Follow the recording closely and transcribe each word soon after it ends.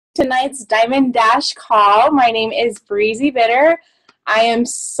Tonight's Diamond Dash call. My name is Breezie. I am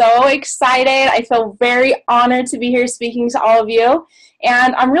so excited. I feel very honored to be here speaking to all of you.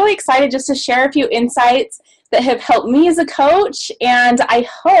 And I'm really excited just to share a few insights that have helped me as a coach. And I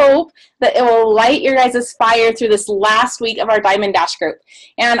hope that it will light your guys' fire through this last week of our Diamond Dash group.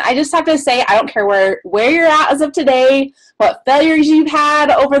 And I just have to say, I don't care where you're at as of today, what failures you've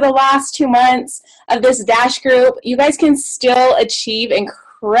had over the last 2 months of this Dash group, you guys can still achieve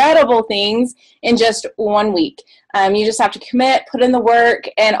incredible things in just 1 week. You just have to commit, put in the work,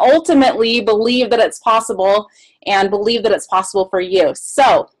 and ultimately believe that it's possible and believe that it's possible for you.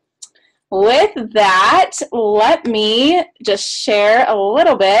 So with that, let me just share a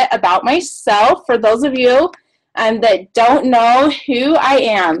little bit about myself for those of you that don't know who I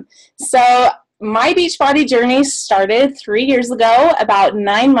am. So my Beachbody journey started 3 years ago, about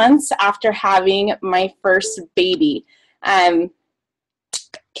 9 months after having my first baby. Can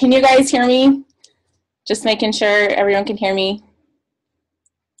you guys hear me? Just making sure everyone can hear me.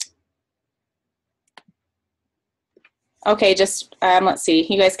 Okay, just let's see.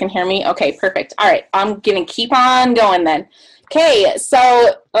 You guys can hear me? Okay, perfect. All right, I'm going to keep on going then. Okay,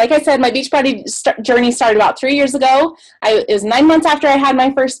 so like I said, my Beachbody journey started about 3 years ago. It was 9 months after I had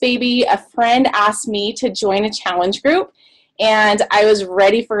my first baby. A friend asked me to join a challenge group, and I was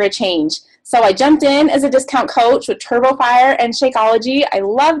ready for a change. So I jumped in as a discount coach with TurboFire and Shakeology. I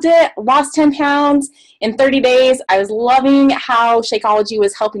loved it, lost 10 pounds in 30 days. I was loving how Shakeology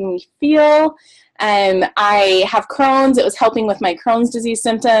was helping me feel. I have Crohn's. It was helping with my Crohn's disease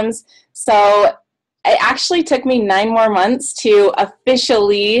symptoms. So it actually took me 9 more months to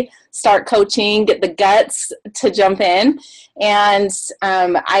officially start coaching, get the guts to jump in. And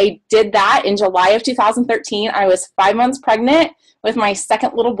I did that in July of 2013. I was 5 months pregnant with my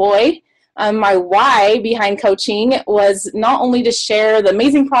second little boy. My why behind coaching was not only to share the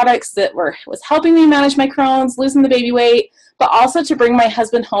amazing products that was helping me manage my Crohn's, losing the baby weight, but also to bring my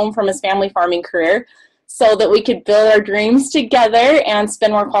husband home from his family farming career so that we could build our dreams together and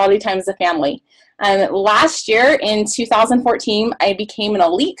spend more quality time as a family. Last year in 2014, I became an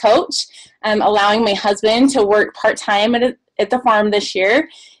elite coach, allowing my husband to work part-time at the farm this year.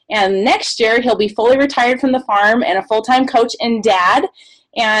 And next year, he'll be fully retired from the farm and a full-time coach and dad.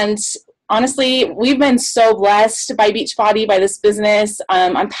 And honestly, we've been so blessed by Beachbody, by this business.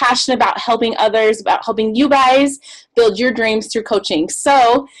 I'm passionate about helping others, about helping you guys build your dreams through coaching.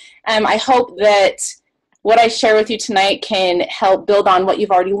 So I hope that what I share with you tonight can help build on what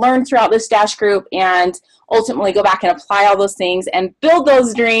you've already learned throughout this Dash group and ultimately go back and apply all those things and build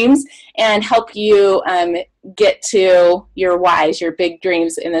those dreams and help you get to your whys, your big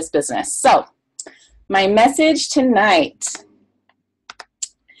dreams in this business. So my message tonight.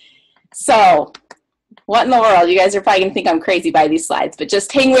 So, what in the world? You guys are probably going to think I'm crazy by these slides, but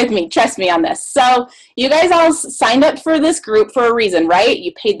just hang with me. Trust me on this. So, you guys all signed up for this group for a reason, right?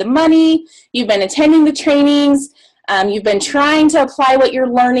 You paid the money. You've been attending the trainings. You've been trying to apply what you're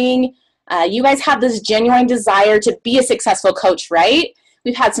learning. You guys have this genuine desire to be a successful coach, right?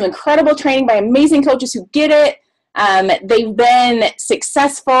 We've had some incredible training by amazing coaches who get it. They've been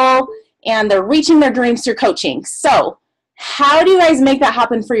successful, and they're reaching their dreams through coaching. So, how do you guys make that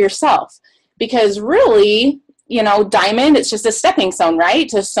happen for yourself? Because really, Diamond, it's just a stepping stone, right,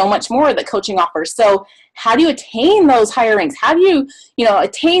 to so much more that coaching offers. So how do you attain those higher ranks? How do you,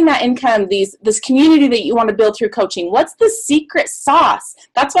 attain that income, this community that you want to build through coaching? What's the secret sauce?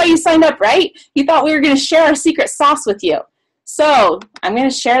 That's why you signed up, right? You thought we were going to share our secret sauce with you. So I'm going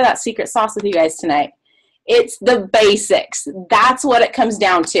to share that secret sauce with you guys tonight. It's the basics. That's what it comes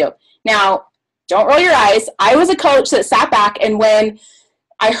down to. Now, don't roll your eyes. I was a coach that sat back, and when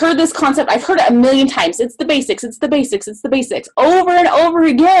I heard this concept, I've heard it a million times. It's the basics, it's the basics, it's the basics, over and over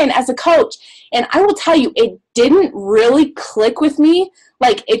again as a coach. And I will tell you, it didn't really click with me.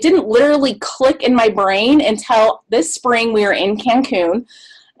 Like, it didn't literally click in my brain until this spring we were in Cancun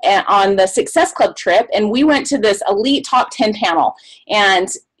on the Success Club trip, and we went to this elite top 10 panel. And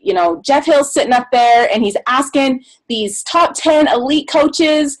Jeff Hill's sitting up there, and he's asking these top 10 elite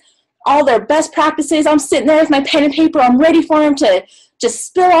coaches all their best practices. I'm sitting there with my pen and paper. I'm ready for him to just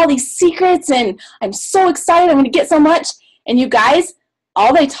spill all these secrets, and I'm so excited. I'm going to get so much. And you guys,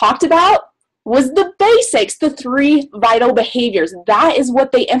 all they talked about was the basics, the 3 vital behaviors. That is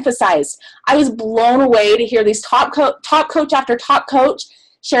what they emphasized. I was blown away to hear these top coach after top coach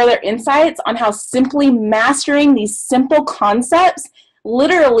share their insights on how simply mastering these simple concepts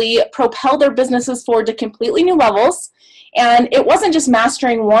literally propel their businesses forward to completely new levels. And it wasn't just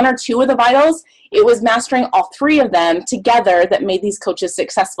mastering 1 or 2 of the vitals, it was mastering all 3 of them together that made these coaches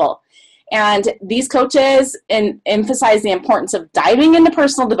successful. And these coaches emphasize the importance of diving into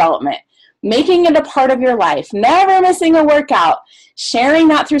personal development, making it a part of your life, never missing a workout, sharing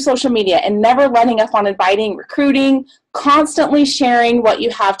that through social media, and never letting up on inviting, recruiting, constantly sharing what you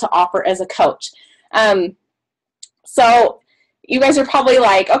have to offer as a coach. So you guys are probably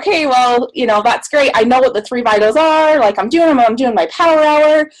like, okay, well, you know, that's great. I know what the 3 vitals are. Like, I'm doing my power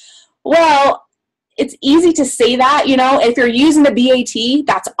hour. Well, it's easy to say that, you know, if you're using the BAT,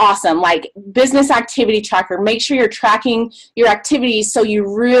 that's awesome. Like, business activity tracker, make sure you're tracking your activities so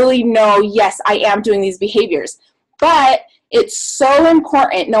you really know, yes, I am doing these behaviors. But it's so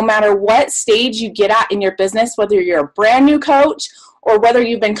important, no matter what stage you get at in your business, whether you're a brand new coach or whether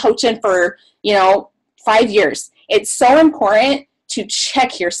you've been coaching for, you know, 5 years. It's so important to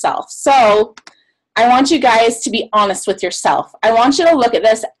check yourself. So I want you guys to be honest with yourself. I want you to look at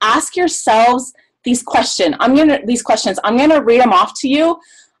this, ask yourselves these questions. I'm gonna read them off to you.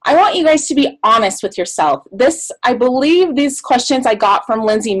 I want you guys to be honest with yourself. I believe these questions I got from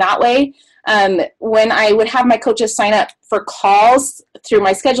Lindsay Matway. When I would have my coaches sign up for calls through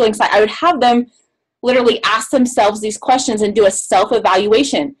my scheduling site, I would have them literally ask themselves these questions and do a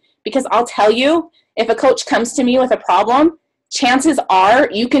self-evaluation. Because I'll tell you, if a coach comes to me with a problem, chances are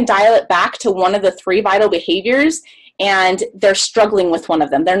you can dial it back to one of the 3 vital behaviors, and they're struggling with one of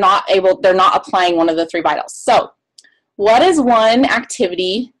them. They're not applying one of the 3 vitals. So what is one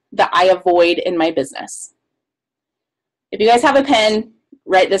activity that I avoid in my business? If you guys have a pen,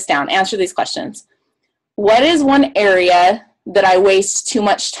 write this down. Answer these questions. What is one area that I waste too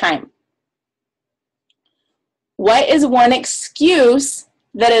much time? What is one excuse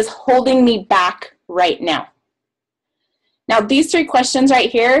that is holding me back right now? Now, these 3 questions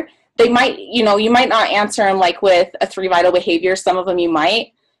right here, they might, you know, you might not answer them like with a 3 vital behavior. Some of them you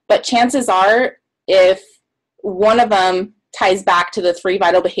might, but chances are if one of them ties back to the 3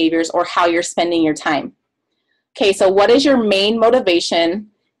 vital behaviors or how you're spending your time. Okay, so what is your main motivation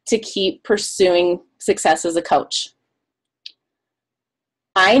to keep pursuing success as a coach?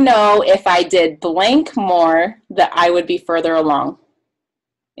 I know if I did blank more that I would be further along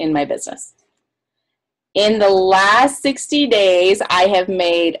in my business. In the last 60 days, I have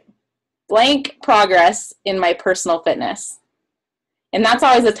made blank progress in my personal fitness. And that's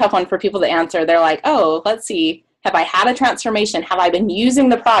always a tough one for people to answer. They're like, oh, let's see. Have I had a transformation? Have I been using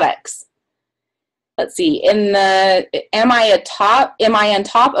the products? Let's see. I am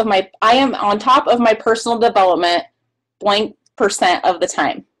on top of my personal development blank % of the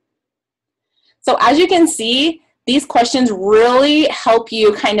time. So as you can see, these questions really help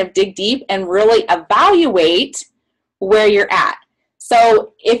you kind of dig deep and really evaluate where you're at.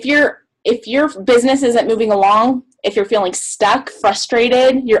 So if your business isn't moving along, if you're feeling stuck,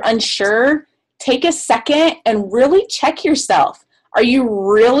 frustrated, you're unsure, take a second and really check yourself. Are you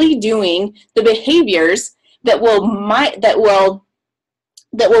really doing the behaviors that will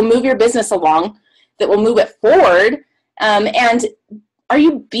move your business along, that will move it forward, and are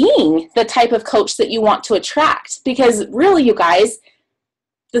you being the type of coach that you want to attract? Because really, you guys,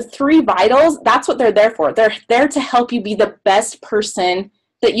 the 3 vitals, that's what they're there for. They're there to help you be the best person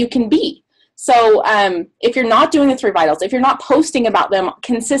that you can be. So if you're not doing the 3 vitals, if you're not posting about them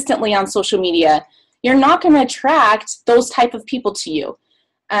consistently on social media, you're not going to attract those type of people to you.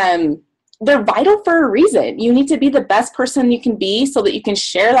 They're vital for a reason. You need to be the best person you can be so that you can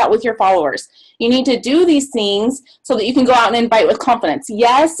share that with your followers. You need to do these things so that you can go out and invite with confidence.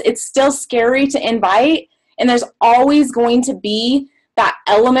 Yes, it's still scary to invite, and there's always going to be that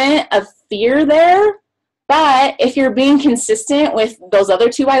element of fear there. But if you're being consistent with those other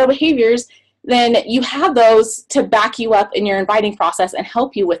 2 vital behaviors, then you have those to back you up in your inviting process and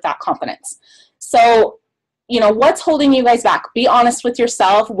help you with that confidence. So, you know, what's holding you guys back? Be honest with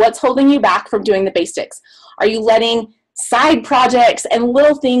yourself. What's holding you back from doing the basics? Are you letting side projects and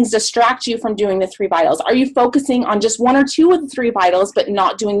little things distract you from doing the 3 vitals? Are you focusing on just 1 or 2 of the 3 vitals but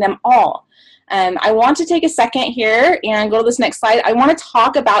not doing them all? I want to take a second here and go to this next slide. I want to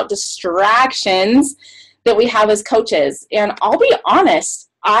talk about distractions that we have as coaches. And I'll be honest,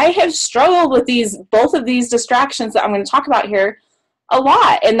 I have struggled with both of these distractions that I'm going to talk about here a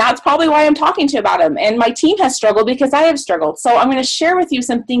lot. And that's probably why I'm talking to you about them. And my team has struggled because I have struggled. So I'm going to share with you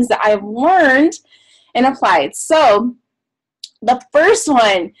some things that I have learned and applied. So the first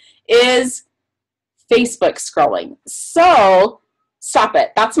one is Facebook scrolling. So stop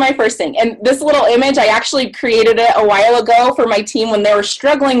it. That's my first thing. And this little image, I actually created it a while ago for my team when they were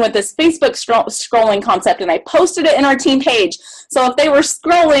struggling with this Facebook scrolling concept, and I posted it in our team page. So if they were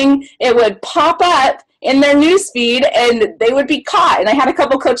scrolling, it would pop up in their newsfeed and they would be caught. And I had a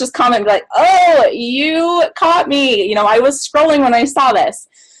couple coaches comment like, oh, you caught me. You know, I was scrolling when I saw this.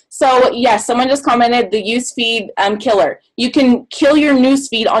 So yes, someone just commented the newsfeed killer. You can kill your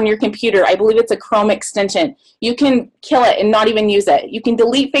newsfeed on your computer. I believe it's a Chrome extension. You can kill it and not even use it. You can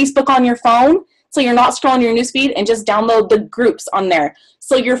delete Facebook on your phone so you're not scrolling your newsfeed, and just download the groups on there.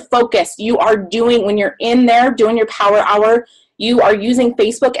 So you're focused. You are doing, when you're in there doing your power hour, you are using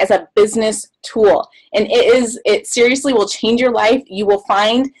Facebook as a business tool. And it seriously will change your life. You will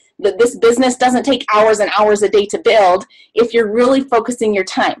find that this business doesn't take hours and hours a day to build if you're really focusing your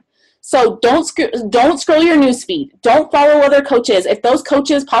time. So don't scroll your newsfeed. Don't follow other coaches. If those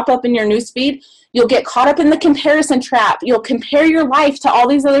coaches pop up in your newsfeed, you'll get caught up in the comparison trap. You'll compare your life to all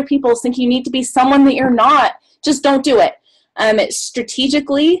these other people, think you need to be someone that you're not. Just don't do it.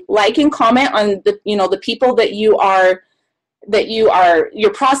 Strategically like and comment on the people that you are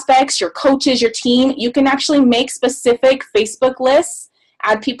your prospects, your coaches, your team. You can actually make specific Facebook lists,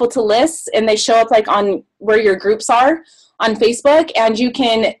 add people to lists, and they show up like on where your groups are on Facebook, and you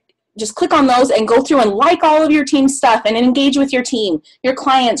can just click on those and go through and like all of your team stuff and engage with your team, your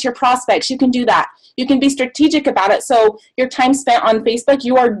clients, your prospects. You can do that. You can be strategic about it. So your time spent on Facebook,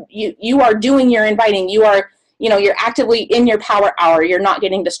 you are doing your inviting. You're actively in your power hour. You're not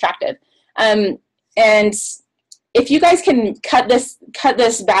getting distracted. And if you guys can cut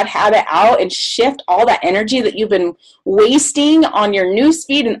this bad habit out and shift all that energy that you've been wasting on your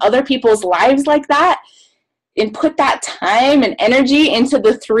newsfeed and other people's lives like that, and put that time and energy into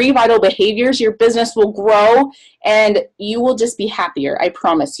the 3 vital behaviors, your business will grow and you will just be happier. I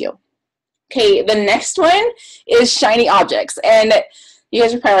promise you. Okay, the next one is shiny objects. And you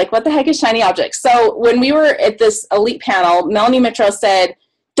guys are probably like, what the heck is shiny objects? So when we were at this elite panel, Melanie Mitro said,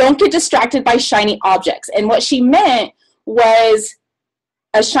 don't get distracted by shiny objects. And what she meant was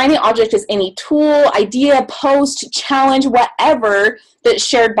a shiny object is any tool, idea, post, challenge, whatever that's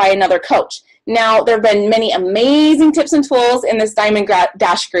shared by another coach. Now, there have been many amazing tips and tools in this Diamond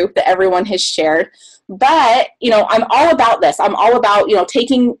Dash group that everyone has shared. But, I'm all about this. I'm all about,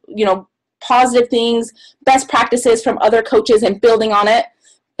 taking, positive things, best practices from other coaches and building on it.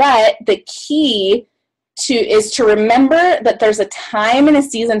 But the key is to remember that there's a time and a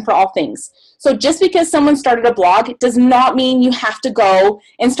season for all things. So just because someone started a blog does not mean you have to go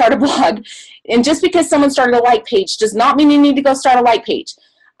and start a blog. And just because someone started a like page does not mean you need to go start a like page.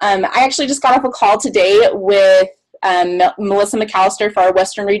 I actually just got off a call today with Melissa McAllister for our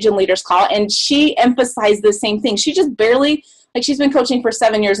Western Region Leaders Call, and she emphasized the same thing. She just barely, she's been coaching for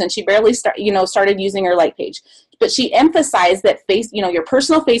 7 years, and she barely started using her like page. But she emphasized that your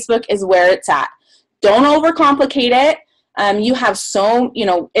personal Facebook is where it's at. Don't overcomplicate it. You have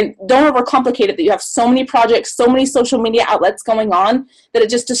and don't overcomplicate it that you have so many projects, so many social media outlets going on that it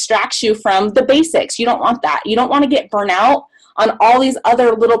just distracts you from the basics. You don't want that. You don't want to get burnt out on all these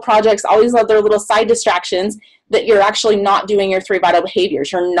other little projects, all these other little side distractions that you're actually not doing your 3 vital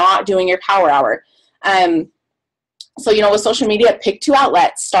behaviors. You're not doing your power hour. So, with social media, pick 2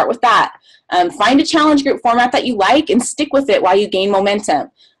 outlets. Start with that. Find a challenge group format that you like and stick with it while you gain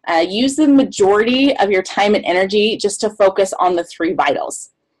momentum. Use the majority of your time and energy just to focus on the 3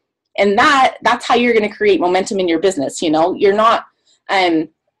 vitals. And that's how you're going to create momentum in your business. You're not,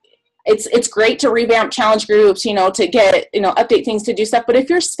 it's great to revamp challenge groups, to get, update things, to do stuff. But if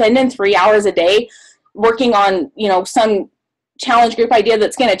you're spending 3 hours a day working on, some challenge group idea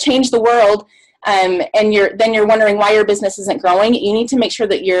that's going to change the world, and you're wondering why your business isn't growing, you need to make sure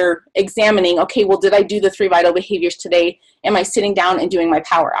that you're examining, okay, well, did I do the 3 vital behaviors today? Am I sitting down and doing my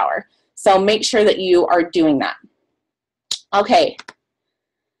power hour? So make sure that you are doing that. Okay.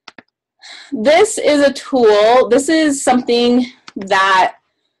 This is a tool. This is something that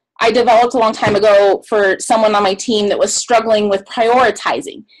I developed a long time ago for someone on my team that was struggling with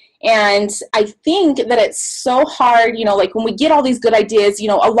prioritizing. And I think that it's so hard, when we get all these good ideas, a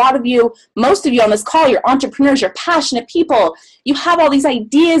lot of you, most of you on this call, you're entrepreneurs, you're passionate people, you have all these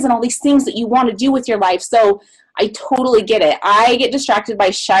ideas and all these things that you want to do with your life. So I totally get it. I get distracted by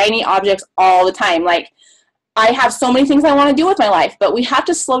shiny objects all the time. I have so many things I want to do with my life, but we have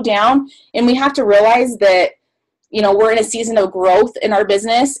to slow down and we have to realize that we're in a season of growth in our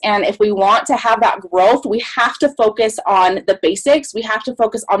business. And if we want to have that growth, we have to focus on the basics. We have to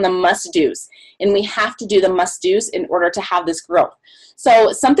focus on the must-dos. And we have to do the must-dos in order to have this growth.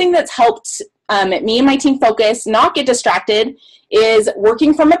 So something that's helped me and my team focus, not get distracted, is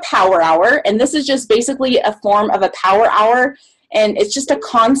working from a power hour. And this is just basically a form of a power hour. And it's just a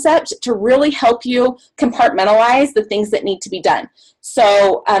concept to really help you compartmentalize the things that need to be done.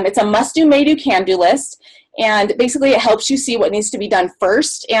 So it's a must-do, may-do, can-do list. And basically it helps you see what needs to be done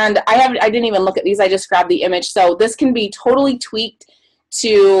first. And I didn't even look at these, I just grabbed the image. So this can be totally tweaked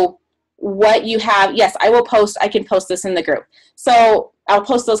to what you have. Yes, I can post this in the group. So I'll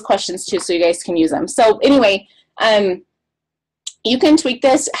post those questions too so you guys can use them. So anyway, you can tweak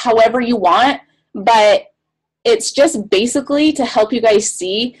this however you want, but it's just basically to help you guys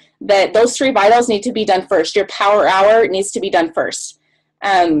see that those 3 vitals need to be done first. Your power hour needs to be done first.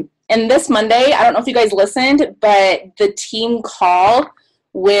 And this Monday, I don't know if you guys listened, but the team call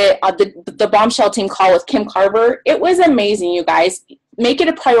with the Bombshell team call with Kim Carver, it was amazing, you guys. Make it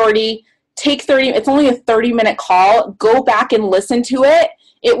a priority. Take 30, it's only a 30-minute call. Go back and listen to it.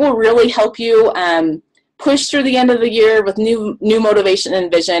 It will really help you push through the end of the year with new motivation and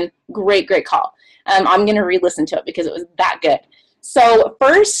vision. Great call. I'm going to re-listen to it because it was that good. So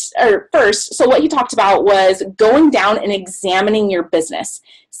first, so what he talked about was going down and examining your business,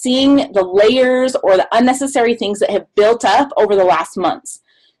 seeing the layers or the unnecessary things that have built up over the last months.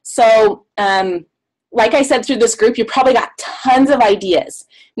 So like I said, through this group, you probably got tons of ideas.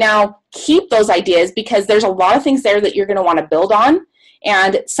 Now, keep those ideas because there's a lot of things there that you're going to want to build on.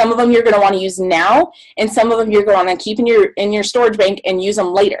 And some of them you're going to want to use now, and some of them you're going to want to keep in your storage bank and use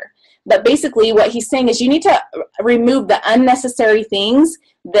them later. But basically what he's saying is you need to remove the unnecessary things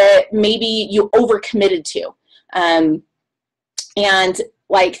that maybe you overcommitted to. And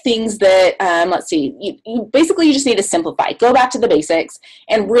like things that, let's see, basically you just need to simplify. Go back to the basics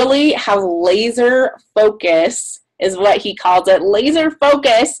and really have laser focus, is what he calls it, laser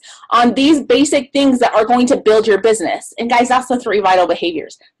focus on these basic things that are going to build your business. And guys, that's the 3 vital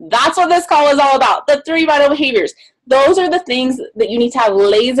behaviors. That's what this call is all about, the 3 vital behaviors. Those are the things that you need to have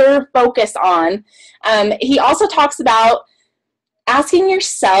laser focus on. He also talks about asking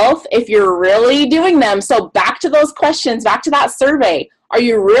yourself if you're really doing them. So back to those questions, back to that survey. Are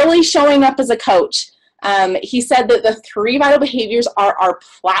you really showing up as a coach? He said that the 3 vital behaviors are our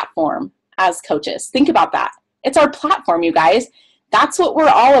platform as coaches. Think about that. It's our platform, you guys. That's what we're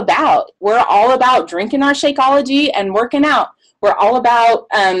all about. We're all about drinking our Shakeology and working out. We're all about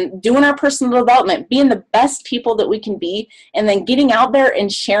doing our personal development, being the best people that we can be, and then getting out there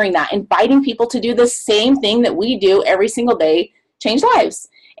and sharing that, inviting people to do the same thing that we do every single day, change lives.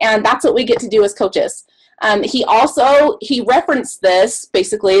 And that's what we get to do as coaches. He referenced this,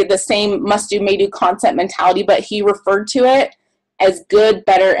 basically the same must-do, may-do concept mentality, but he referred to it as good,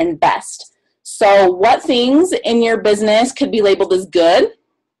 better, and best. So what things in your business could be labeled as good,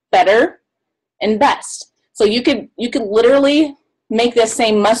 better, and best? So you could literally make this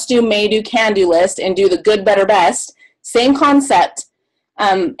same must-do, may-do, can-do list and do the good, better, best, same concept,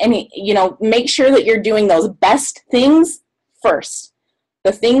 and make sure that you're doing those best things first.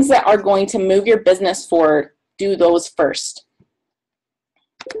 The things that are going to move your business forward, do those first.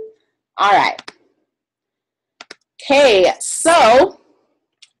 All right. Okay, so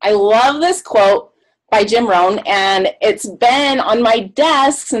I love this quote by Jim Rohn, and it's been on my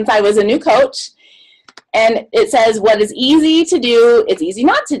desk since I was a new coach. And it says, what is easy to do, it's easy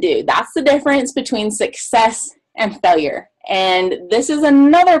not to do. That's the difference between success and failure. And this is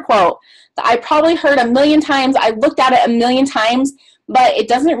another quote that I probably heard a million times. I looked at it a million times, but it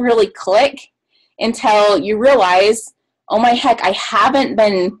doesn't really click until you realize, oh my heck, I haven't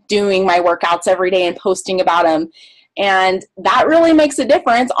been doing my workouts every day and posting about them. And that really makes a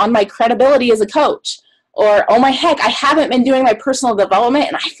difference on my credibility as a coach. Or, oh my heck, I haven't been doing my personal development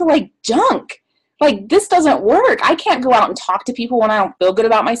and I feel like junk. Like, this doesn't work. I can't go out and talk to people when I don't feel good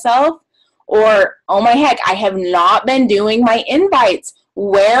about myself. Or, oh my heck, I have not been doing my invites.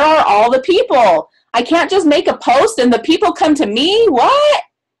 Where are all the people? I can't just make a post and the people come to me? What?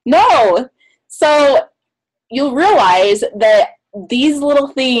 No. So you'll realize that these little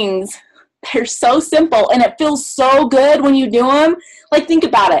things, they're so simple and it feels so good when you do them. Like, think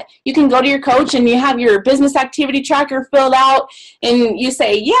about it. You can go to your coach and you have your business activity tracker filled out and you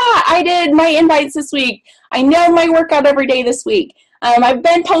say, yeah, I did my invites this week. I nailed my workout every day this week. I've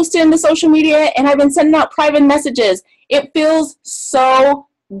been posting to social media and I've been sending out private messages. It feels so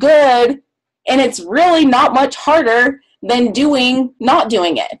good, and it's really not much harder than not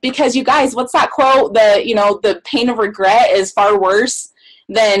doing it. Because you guys, what's that quote? The pain of regret is far worse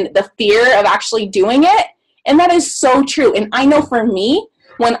than the fear of actually doing it. And that is so true. And I know for me,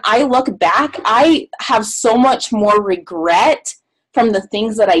 when I look back, I have so much more regret from the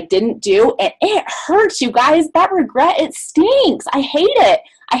things that I didn't do. And it hurts, you guys. That regret, it stinks. I hate it.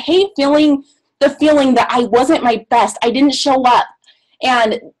 I hate the feeling that I wasn't my best. I didn't show up.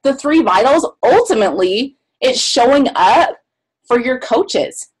 And the 3 vitals, ultimately, it's showing up for your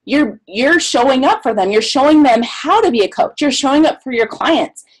coaches. You're showing up for them. You're showing them how to be a coach. You're showing up for your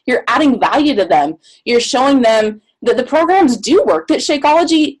clients. You're adding value to them. You're showing them that the programs do work, that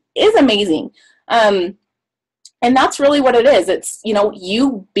Shakeology is amazing. And that's really what it is. It's,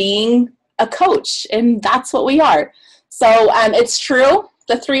 you being a coach, and that's what we are. So it's true.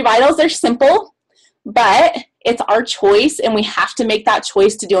 The 3 vitals, they're simple, but it's our choice, and we have to make that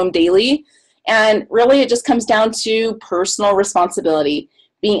choice to do them daily. And really, it just comes down to personal responsibility,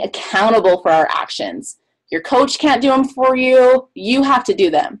 being accountable for our actions. Your coach can't do them for you. You have to do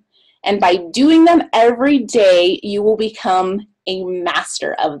them. And by doing them every day, you will become a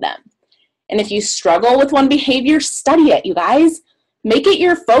master of them. And if you struggle with one behavior, study it, you guys. Make it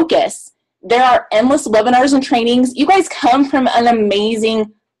your focus. There are endless webinars and trainings. You guys come from an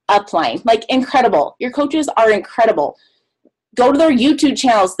amazing upline, like incredible. Your coaches are incredible. Go to their YouTube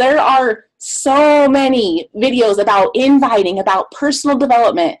channels. There are so many videos about inviting, about personal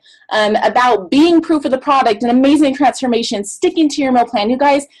development, about being proof of the product, and amazing transformation, sticking to your meal plan. You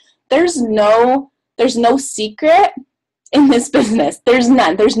guys, there's no secret in this business. There's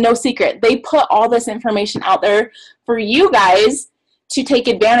none. There's no secret. They put all this information out there for you guys to take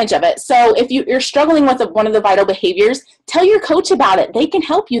advantage of it. So if you're struggling with one of the vital behaviors, tell your coach about it. They can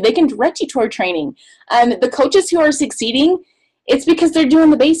help you. They can direct you toward training. The coaches who are succeeding, it's because they're doing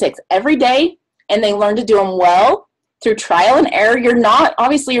the basics every day, and they learn to do them well through trial and error.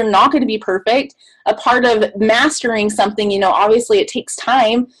 Obviously you're not going to be perfect. A part of mastering something, obviously it takes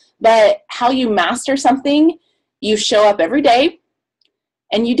time, but how you master something, you show up every day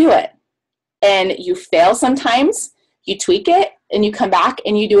and you do it. And you fail sometimes, you tweak it, and you come back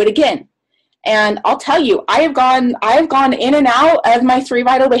and you do it again. And I'll tell you, I have gone in and out of my 3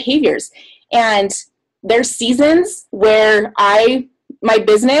 vital behaviors. And there's seasons where my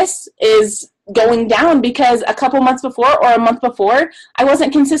business is going down because a couple months before or a month before, I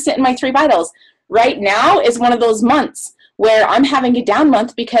wasn't consistent in my 3 vitals. Right now is one of those months where I'm having a down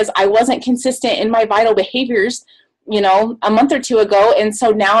month because I wasn't consistent in my vital behaviors, a month or 2 ago. And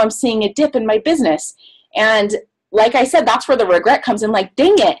so now I'm seeing a dip in my business. And like I said, that's where the regret comes in. Like,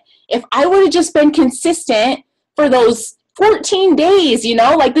 dang it, if I would have just been consistent for those 14 days,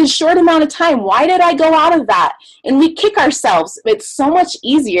 like this short amount of time, why did I go out of that? And we kick ourselves. It's so much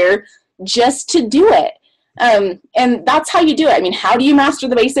easier just to do it. And that's how you do it. I mean, how do you master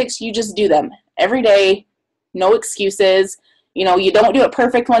the basics? You just do them every day, no excuses. You don't do it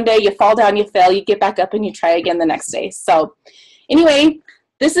perfect one day, you fall down, you fail, you get back up and you try again the next day. So anyway,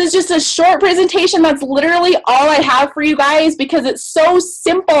 this is just a short presentation. That's literally all I have for you guys because it's so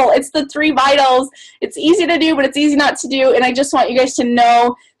simple. It's the 3 vitals. It's easy to do, but it's easy not to do. And I just want you guys to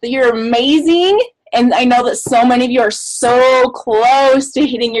know that you're amazing. And I know that so many of you are so close to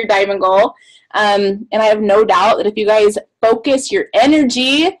hitting your diamond goal. And I have no doubt that if you guys focus your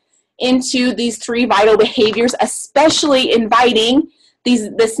energy into these 3 vital behaviors, especially inviting,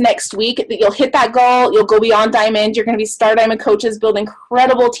 this next week, that you'll hit that goal, you'll go beyond diamond, you're going to be star diamond coaches, build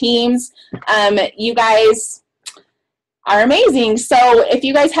incredible teams. You guys are amazing. So if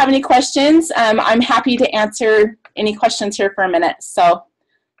you guys have any questions, I'm happy to answer any questions here for a minute. So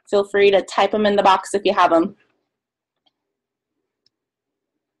feel free to type them in the box if you have them.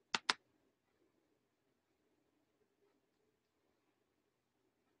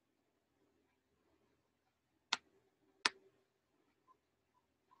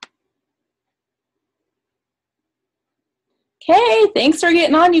 Okay, thanks for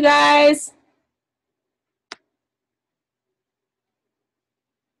getting on, you guys.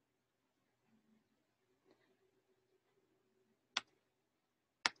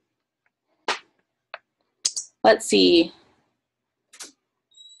 Let's see.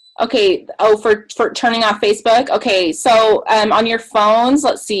 Okay, for turning off Facebook. Okay, so on your phones,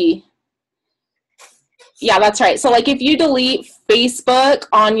 let's see. Yeah, that's right. So like if you delete Facebook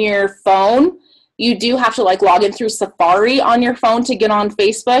on your phone, you do have to like log in through Safari on your phone to get on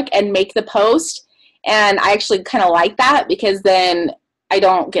Facebook and make the post. And I actually kind of like that because then I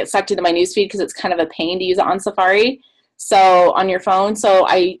don't get sucked into my newsfeed because it's kind of a pain to use it on Safari. So on your phone. So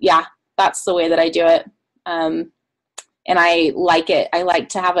yeah, that's the way that I do it. And I like it. I like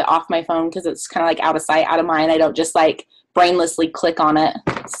to have it off my phone because it's kind of like out of sight, out of mind. I don't just like brainlessly click on it.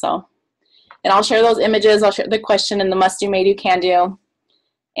 So, and I'll share those images. I'll share the question and the must do, may do, can do.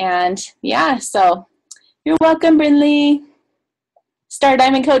 And yeah, so you're welcome, Brinley. Star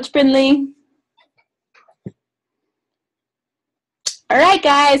Diamond Coach Brinley. All right,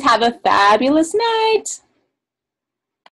 guys, have a fabulous night.